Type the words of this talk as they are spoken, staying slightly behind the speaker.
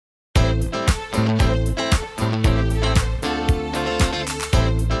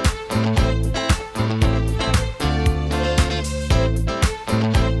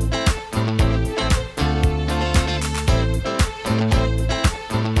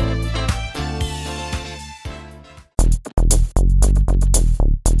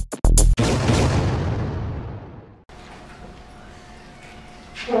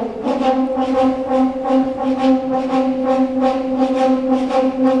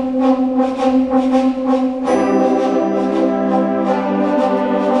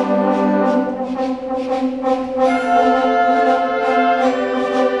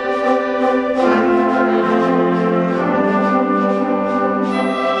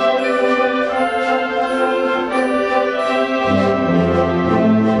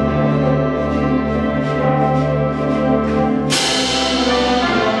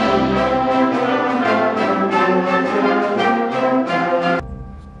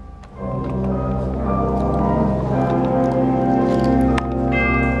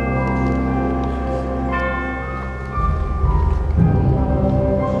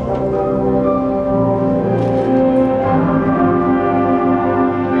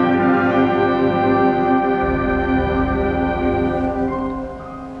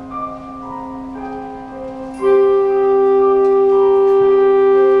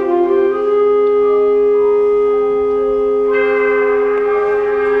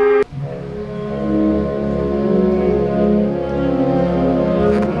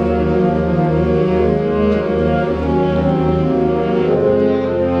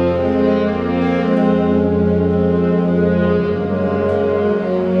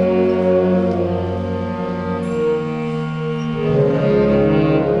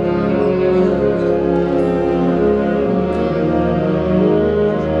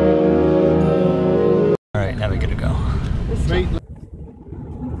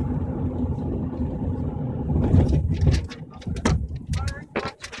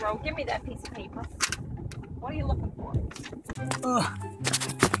Give me that piece of paper. What are you looking for?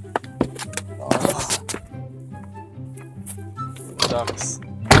 Ducks.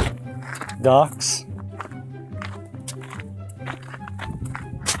 Ducks.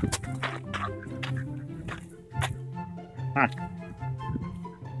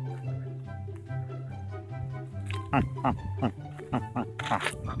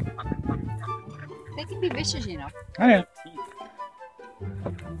 They can be vicious, you know. Oh, yeah.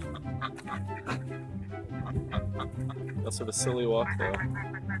 That's sort of silly walk though.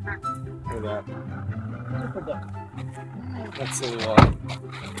 Look at that. That's silly walk.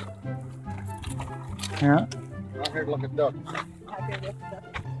 Yeah. I'm here to look at ducks. Look at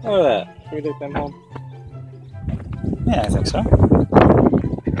that. Can we take them home? Yeah, I think so.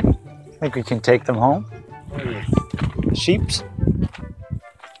 Think we can take them home? The sheeps?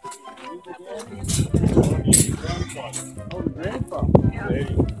 Oh, the grandpa. Yeah.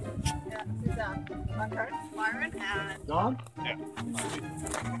 Lady. Yeah, this is Myron and Don? Yeah.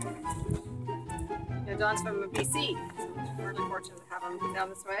 Don's from BC. So we're really fortunate to have him down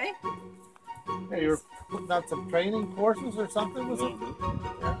this way. Hey, you were putting out some training courses or something, was it?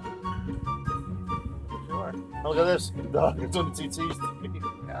 Yeah. Sure. Look at this. Dog, it's on the TTs. Oh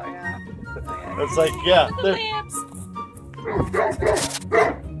yeah. It's like, yeah. Look at the lamps.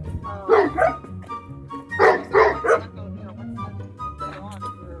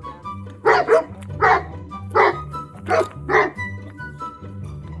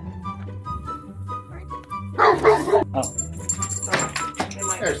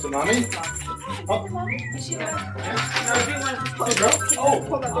 There's the mommy. Oh. Is she there? Yeah. No, do you want to close Hey, girl. it? Oh.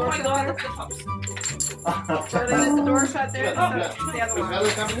 Hold that door shut there. So there's the door shut there. Yeah. So the other There's one. another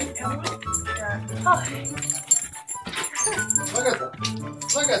coming in? Look at them.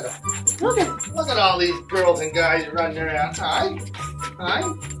 Look at them. Look at all these girls and guys running around. Hi. Hi.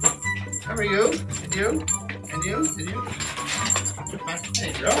 How are you? And you? And you? And you?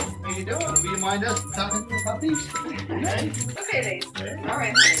 Hey, girl. How you doing? Will you mind us talking to the puppies? Hey. Okay, ladies. All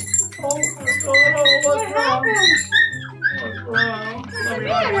right. Oh, what's wrong? What's wrong? Let me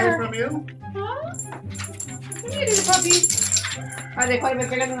run away from you. Huh? What do you do, the puppies? Are they quite a bit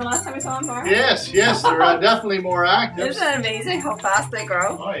bigger than the last time we saw them, Mark? Yes, yes, they're definitely more active. Isn't it amazing how fast they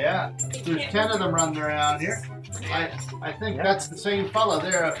grow? Oh yeah, there's 10 of them running around here. I think that's the same fella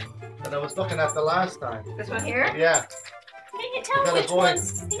there that I was looking at the last time. This one here? Yeah. Can you tell Got a which boy.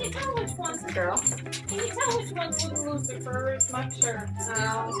 ones? Can you tell which ones? Girl. Can you tell which ones wouldn't lose their fur as much, or No,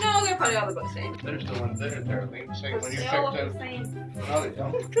 they're probably all about the same. There's the ones there, the same when you they checked all look out. the same? No, they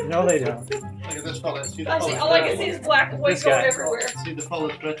don't. No, they don't. Look at this fella. See the Actually, fella all I can see is black and white This guy. going everywhere. See the fella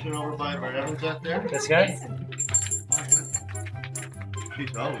stretching over by where Evan's at there? This guy?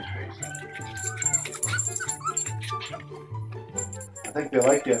 She's always crazy. I think they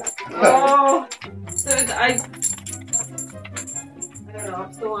like you. Oh, I don't know.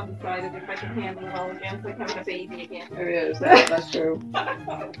 I'm still undecided if I can handle it all again. It's like having a baby again. There it is. That's true. What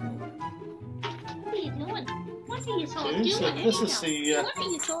are you doing? What are you so doing? This is the What are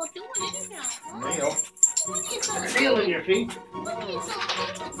you so doing anyhow? Huh? nail. What are you so Nail in your feet. What are you so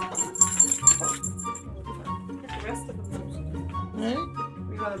The rest of them. Hey?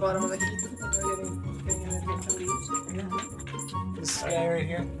 We on the bottom of the heap. Getting somebody used. This guy right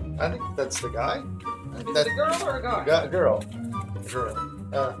here. I think that's the guy. Is it a girl or a guy? Girl.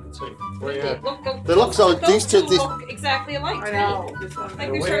 Let's see. Where you at? Look, They look so. those These two. two look exactly alike. I know. This one's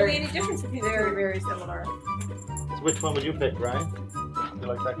Like there's Where? hardly any difference between them. very, very similar. So which one would you pick, Ryan? You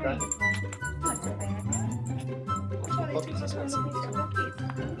like that guy? Puppies, this one's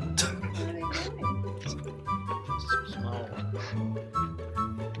Small.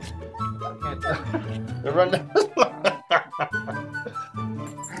 They're running.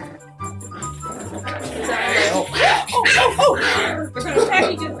 We're gonna attack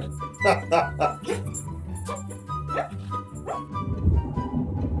each other.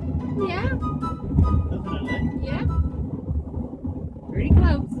 Yeah. Yeah. Pretty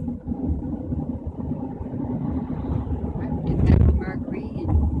close. Marguerite.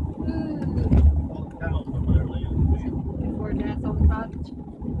 Before death on the cottage.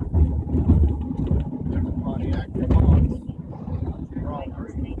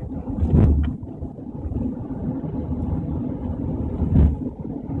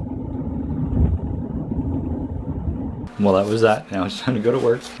 Well, that was that. Now it's time to go to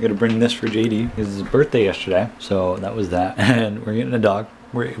work. I gotta bring this for JD. It was his birthday yesterday, so that was that. And we're getting a dog.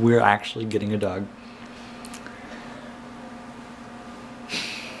 We're actually getting a dog.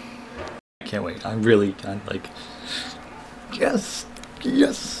 I can't wait. I'm like, yes,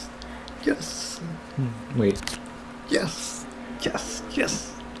 yes, yes. Wait, yes, yes,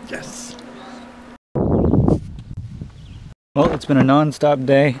 yes, yes. Well, it's been a non-stop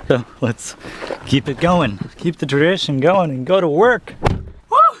day, so let's keep it going. Keep the tradition going and go to work.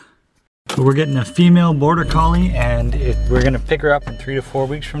 Woo! So we're getting a female border collie, and we're gonna pick her up in 3 to 4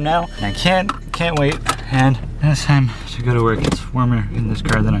 weeks from now. And I can't wait. And it's time to go to work. It's warmer in this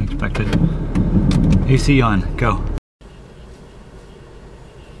car than I expected. AC on, go.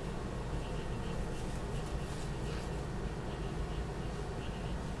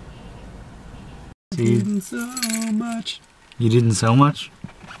 You didn't so much. You didn't so much?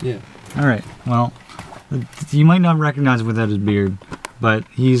 Yeah. Alright, well, you might not recognize him without his beard, but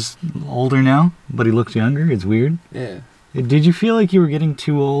he's older now, but he looks younger. It's weird. Yeah. Did you feel like you were getting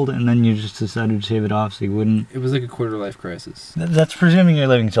too old and then you just decided to shave it off so you wouldn't? It was like a quarter life crisis. That's presuming you're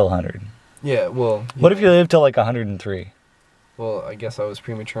living till 100. Yeah, well. Yeah. What if you live till like 103? Well, I guess I was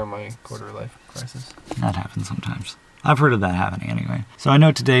premature in my quarter life crisis. That happens sometimes. I've heard of that happening anyway. So I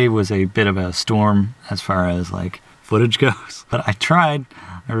know today was a bit of a storm as far as like footage goes, but I tried.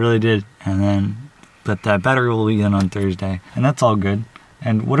 I really did. But that battery will be in on Thursday, and that's all good.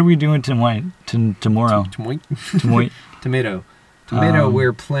 And what are we doing tomorrow? Tomato.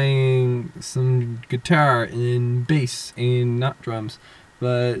 We're playing some guitar and bass and not drums,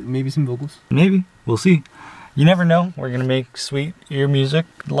 but maybe some vocals. Maybe. We'll see. You never know. We're going to make sweet ear music,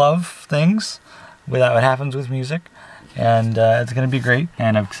 love things. Without what happens with music. And it's going to be great.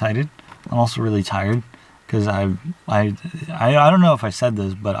 And I'm excited. I'm also really tired. Because I don't know if I said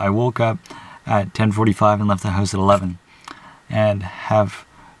this, but I woke up at 10:45 and left the house at 11. And have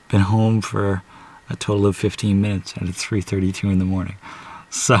been home for a total of 15 minutes, and it's 3:32 in the morning.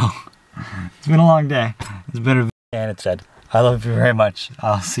 So, it's been a long day. It's been a... And it said, I love you very much.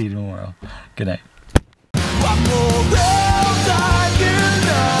 I'll see you tomorrow. Good night.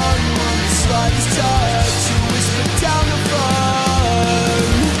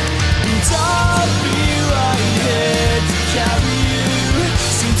 I'll be right here to carry you.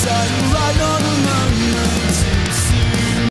 Seems I'm right on